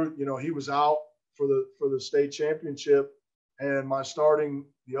 recruit, he was out for the state championship, and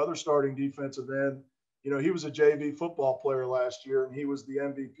the other starting defensive end, he was a JV football player last year, and he was the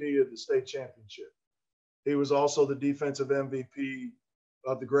MVP of the state championship. He was also the defensive MVP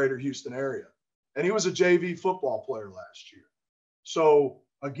of the greater Houston area. And he was a JV football player last year. So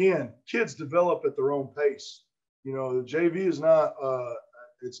again, kids develop at their own pace. The JV is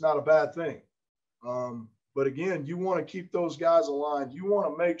it's not a bad thing. But again, you want to keep those guys aligned. You want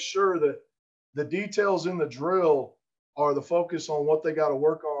to make sure that the details in the drill are the focus on what they got to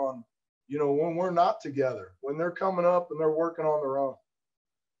work on, when we're not together, when they're coming up and they're working on their own.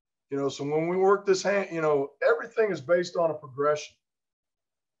 So when we work this hand, everything is based on a progression.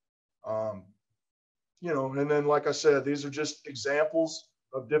 And then, like I said, these are just examples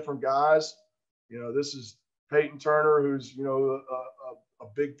of different guys. This is Peyton Turner, who's, a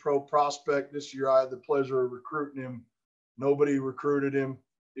big pro prospect this year. I had the pleasure of recruiting him. Nobody recruited him.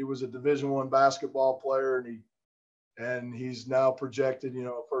 He was a Division I basketball player, and he's now projected,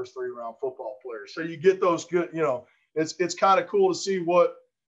 a first 3-round football player. So you get those good, it's kind of cool to see what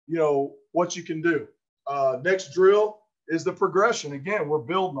you can do. Next drill is the progression. Again, we're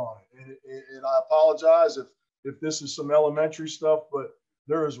building on it. And I apologize if this is some elementary stuff, but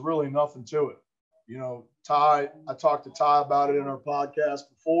there is really nothing to it. Ty, I talked to Ty about it in our podcast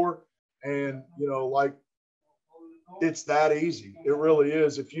before, and, it's that easy. It really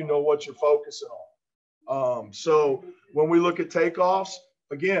is if you know what you're focusing on. So when we look at takeoffs,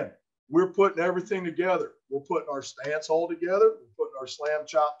 again, we're putting everything together. We're putting our stance hold together. We're putting our slam,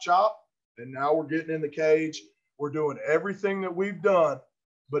 chop, chop. And now we're getting in the cage. We're doing everything that we've done,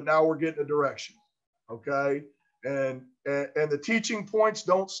 but now we're getting a direction. Okay. And the teaching points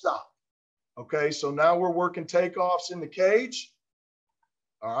don't stop. Okay. So now we're working takeoffs in the cage.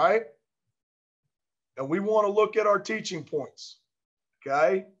 All right. And we want to look at our teaching points.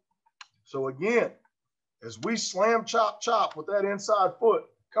 Okay. So again, as we slam, chop, chop with that inside foot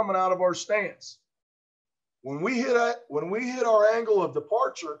coming out of our stance, when we hit our angle of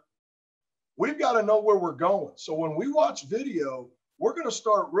departure, we've got to know where we're going. So when we watch video, we're going to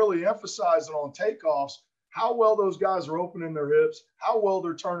start really emphasizing on takeoffs, how well those guys are opening their hips, how well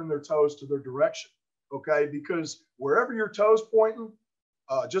they're turning their toes to their direction. Okay. Because wherever your toes pointing,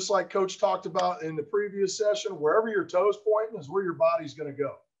 just like Coach talked about in the previous session, wherever your toes pointing is where your body's going to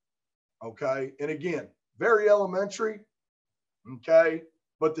go. Okay. And again, very elementary. Okay.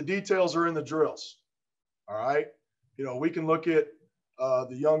 But the details are in the drills. All right. We can look at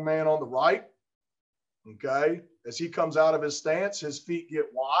the young man on the right. Okay. As he comes out of his stance, his feet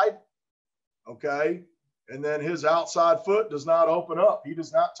get wide. Okay. And then his outside foot does not open up. He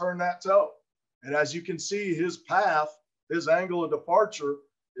does not turn that toe. And as you can see, his path, his angle of departure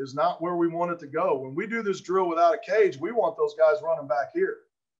is not where we want it to go. When we do this drill without a cage, we want those guys running back here.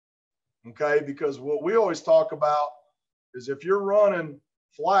 Okay. Because what we always talk about is if you're running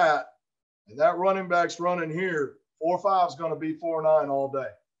flat and that running back's running here, 4.5 is going to be 4.9 all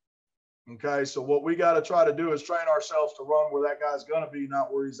day. Okay. So what we got to try to do is train ourselves to run where that guy's going to be,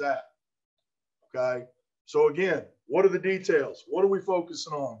 not where he's at. Okay. So again, what are the details? What are we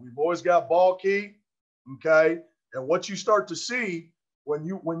focusing on? We've always got ball key. Okay. And what you start to see when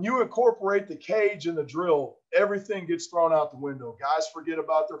you incorporate the cage in the drill, everything gets thrown out the window. Guys forget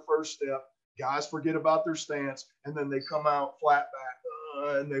about their first step. Guys forget about their stance, and then they come out flat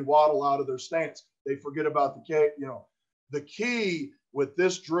back and they waddle out of their stance. They forget about the cage. The key with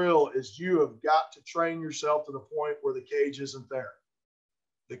this drill is you have got to train yourself to the point where the cage isn't there.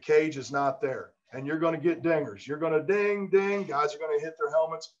 The cage is not there, and you're going to get dingers. You're going to ding, ding. Guys are going to hit their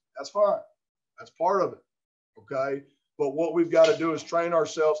helmets. That's fine. That's part of it. Okay. But what we've got to do is train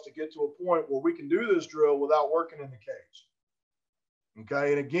ourselves to get to a point where we can do this drill without working in the cage.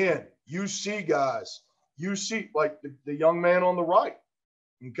 Okay. And again, you see guys, you see like the young man on the right.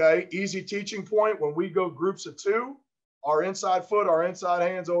 Okay. Easy teaching point. When we go groups of 2, our inside foot, our inside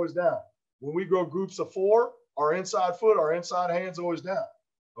hand's always down. When we go groups of 4, our inside foot, our inside hand's always down.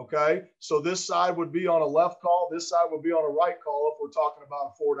 Okay. So this side would be on a left call. This side would be on a right call if we're talking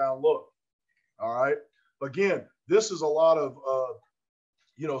about a 4-down look. All right. Again, this is a lot of,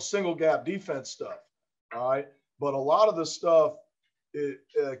 single gap defense stuff. All right. But a lot of the stuff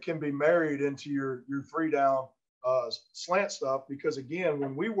can be married into your 3-down slant stuff, because again,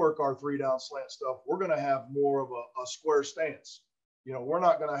 when we work our 3-down slant stuff, we're going to have more of a square stance. We're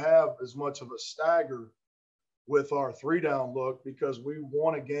not going to have as much of a stagger with our 3-down look, because we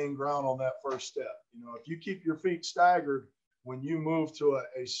want to gain ground on that first step. If you keep your feet staggered when you move to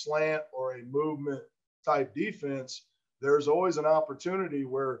a slant or a movement type defense, there's always an opportunity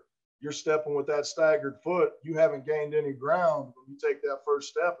where you're stepping with that staggered foot. You haven't gained any ground when you take that first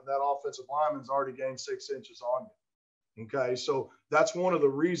step, and that offensive lineman's already gained 6 inches on you. Okay, so that's one of the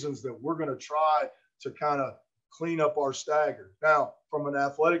reasons that we're going to try to kind of clean up our stagger. Now, from an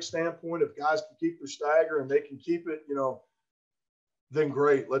athletic standpoint, if guys can keep their stagger and they can keep it, then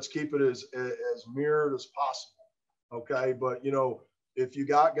great. Let's keep it as mirrored as possible. Okay, but if you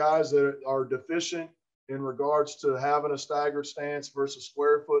got guys that are deficient in regards to having a staggered stance versus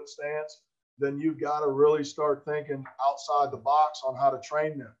square foot stance, then you've got to really start thinking outside the box on how to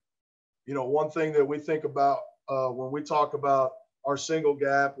train them. One thing that we think about when we talk about our single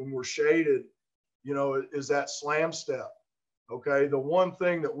gap when we're shaded, is that slam step. Okay. The one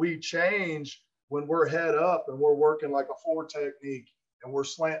thing that we change when we're head up and we're working like a 4 technique and we're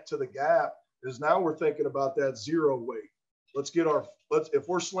slant to the gap is now we're thinking about that 0 weight. If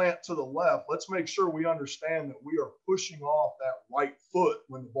we're slant to the left, let's make sure we understand that we are pushing off that right foot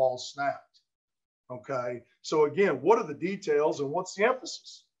when the ball's snapped. Okay. So again, what are the details and what's the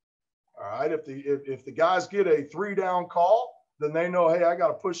emphasis? All right. If the guys get a 3-down call, then they know, hey, I got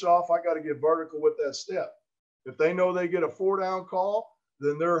to push off. I got to get vertical with that step. If they know they get a 4-down call,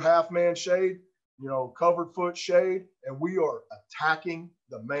 then they're half-man shade, covered foot shade, and we are attacking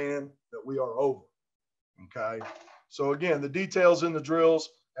the man that we are over. Okay. So again, the details in the drills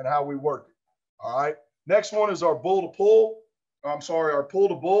and how we work it. All right. Next one is our bull to pull. Our pull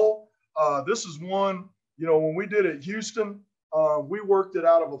to bull. This is one, when we did it at Houston, we worked it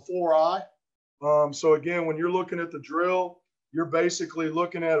out of a 4-eye. So again, when you're looking at the drill, you're basically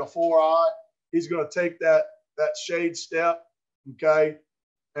looking at a 4-eye. He's going to take that shade step. Okay.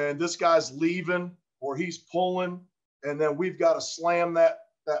 And this guy's leaving or he's pulling. And then we've got to slam that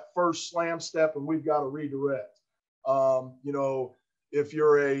first slam step, and we've got to redirect. If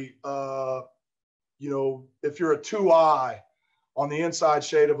you're a 2-eye on the inside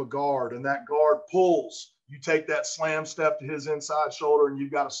shade of a guard and that guard pulls, you take that slam step to his inside shoulder and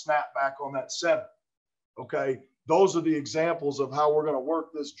you've got to snap back on that center. Okay. Those are the examples of how we're going to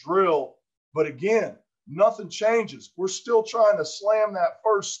work this drill. But again, nothing changes. We're still trying to slam that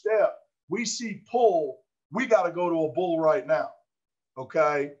first step. We see pull, we got to go to a bull right now.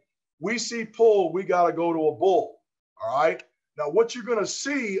 Okay. We see pull, we got to go to a bull. All right. Now, what you're going to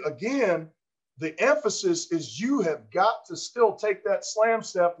see, again, the emphasis is you have got to still take that slam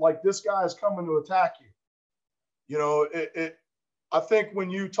step like this guy is coming to attack you. I think when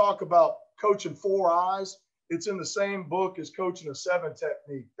you talk about coaching 4 eyes, it's in the same book as coaching a 7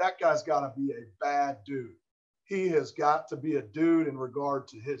 technique. That guy's got to be a bad dude. He has got to be a dude in regard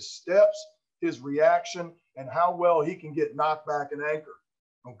to his steps, his reaction, and how well he can get knocked back and anchored.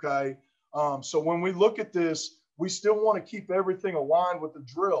 Okay. So when we look at this, we still want to keep everything aligned with the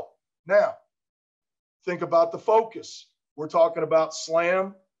drill. Now, think about the focus. We're talking about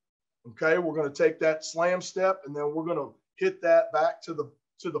slam. Okay, we're going to take that slam step and then we're going to hit that back to the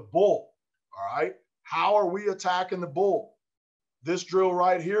bull. All right. How are we attacking the bull? This drill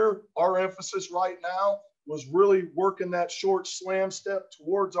right here, our emphasis right now was really working that short slam step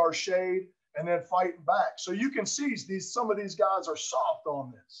towards our shade and then fighting back. So you can see some of these guys are soft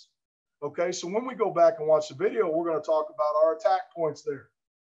on this. Okay, so when we go back and watch the video, we're going to talk about our attack points there.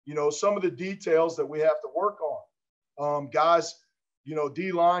 Some of the details that we have to work on. Guys,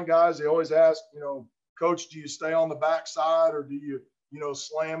 D-line guys, they always ask, Coach, do you stay on the backside or do you,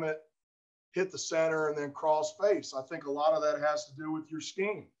 slam it, hit the center, and then cross face? I think a lot of that has to do with your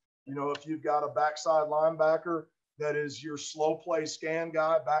scheme. If you've got a backside linebacker that is your slow play scan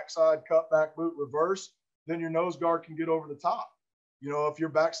guy, backside cut back boot reverse, then your nose guard can get over the top. If your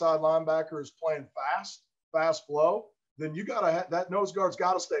backside linebacker is playing fast flow, then you got to have that nose guard's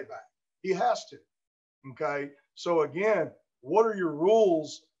got to stay back. He has to. Okay. So again, what are your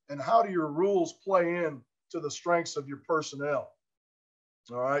rules and how do your rules play in to the strengths of your personnel?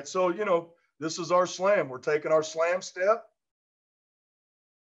 All right. So, you know, this is our slam. We're taking our slam step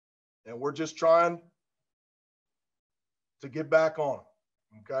and we're just trying to get back on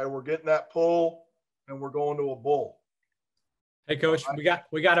it. Okay. We're getting that pull and we're going to a bull. Hey, Coach, right.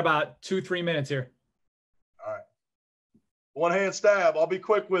 we got about 2-3 minutes here. All right. One hand stab. I'll be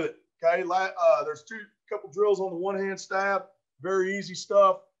quick with it. Okay. There's couple drills on the one hand stab. Very easy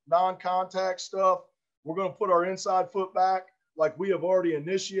stuff, non-contact stuff. We're going to put our inside foot back like we have already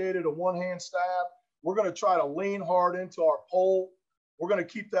initiated a one hand stab. We're going to try to lean hard into our pole. We're going to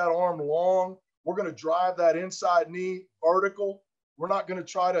keep that arm long. We're going to drive that inside knee vertical. We're not going to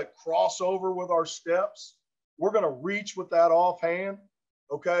try to cross over with our steps. We're going to reach with that offhand.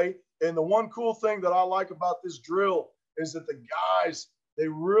 Okay. And the one cool thing that I like about this drill is that the guys, they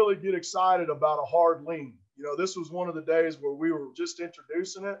really get excited about a hard lean. You know, this was one of the days where we were just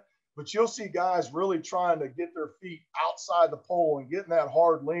introducing it, but you'll see guys really trying to get their feet outside the pole and getting that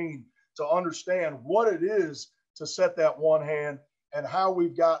hard lean to understand what it is to set that one hand and how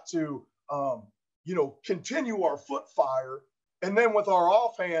we've got to, you know, continue our foot fire. And then with our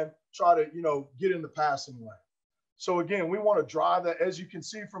offhand, try to, you know, get in the passing lane. So again, we want to drive that. As you can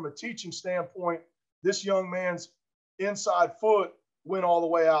see from a teaching standpoint, this young man's inside foot went all the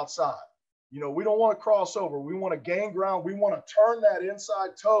way outside. You know, we don't want to cross over. We want to gain ground. We want to turn that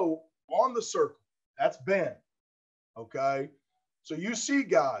inside toe on the circle. That's bend. Okay. So you see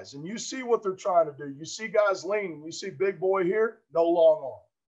guys and you see what they're trying to do. You see guys leaning. You see big boy here, no long arm.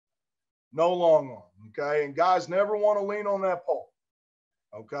 No long arm. Okay. And guys never want to lean on that pole.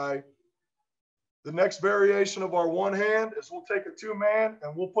 Okay. The next variation of our one hand is we'll take a 2-man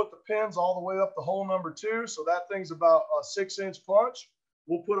and we'll put the pins all the way up to hole number 2. So that thing's about a 6-inch punch.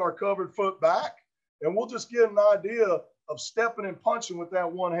 We'll put our covered foot back and we'll just get an idea of stepping and punching with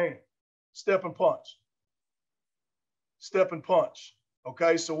that one hand. Step and punch. Step and punch.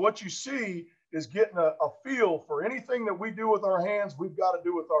 Okay. So what you see is getting a feel for anything that we do with our hands, we've got to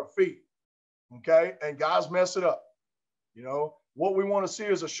do with our feet. Okay. And guys mess it up. You know, what we want to see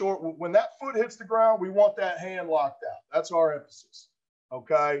is a short, when that foot hits the ground, we want that hand locked out. That's our emphasis.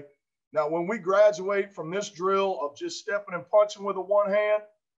 Okay. Now, when we graduate from this drill of just stepping and punching with a one hand,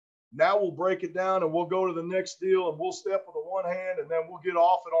 now we'll break it down and we'll go to the next deal and we'll step with a one hand and then we'll get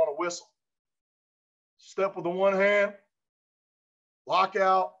off it on a whistle. Step with the one hand, lock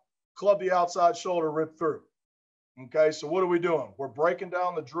out, club the outside shoulder, rip through. Okay. So what are we doing? We're breaking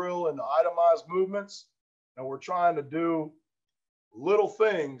down the drill into itemized movements and we're trying to do little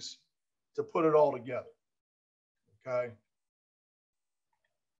things to put it all together. Okay.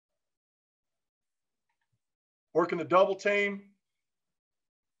 Working the double team.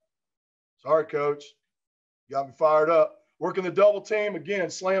 Sorry, coach. You got me fired up. Working the double team. Again,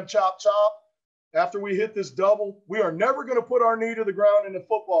 slam, chop, chop. After we hit this double, we are never going to put our knee to the ground in a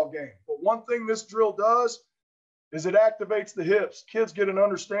football game. But one thing this drill does is it activates the hips. Kids get an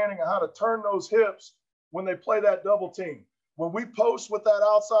understanding of how to turn those hips when they play that double team. When we post with that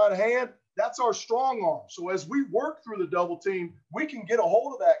outside hand, that's our strong arm. So as we work through the double team, we can get a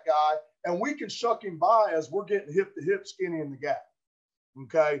hold of that guy and we can shuck him by as we're getting hip to hip, skinny in the gap.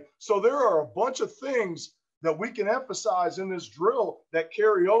 Okay. So there are a bunch of things that we can emphasize in this drill that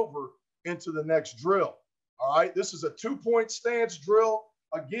carry over into the next drill. All right. This is a 2-point stance drill.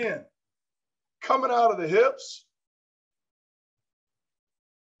 Again, coming out of the hips,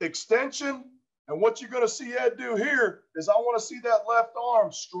 extension. And what you're going to see Ed do here is I want to see that left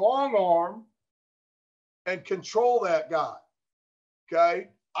arm, strong arm, and control that guy. Okay.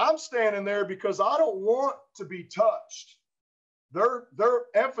 I'm standing there because I don't want to be touched. Their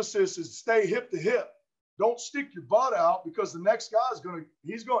emphasis is stay hip to hip. Don't stick your butt out because the next guy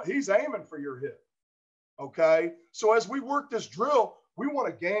is he's aiming for your hip. Okay. So as we work this drill, we want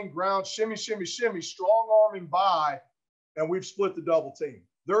to gain ground, shimmy, shimmy, shimmy, strong arming by, and we've split the double team.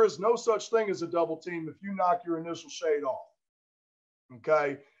 There is no such thing as a double team if you knock your initial shade off.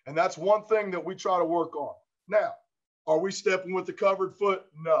 Okay. And that's one thing that we try to work on. Now, are we stepping with the covered foot?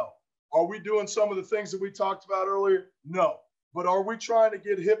 No. Are we doing some of the things that we talked about earlier? No. But are we trying to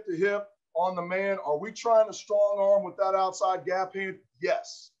get hip to hip on the man? Are we trying to strong arm with that outside gap hand?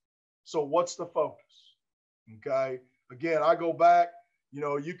 Yes. So what's the focus? Okay. Again, I go back, you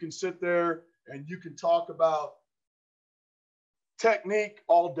know, you can sit there and you can talk about technique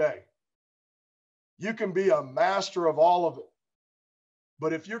all day. You can be a master of all of it.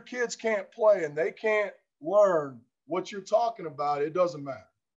 But if your kids can't play and they can't learn what you're talking about, it doesn't matter.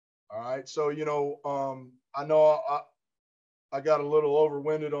 All right. So, you know, I know I got a little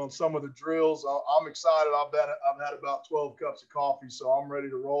overwinded on some of the drills. I'm excited. I've had about 12 cups of coffee, so I'm ready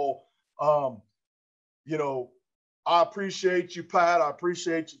to roll. You know, I appreciate you, Pat. I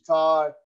appreciate you, Ty.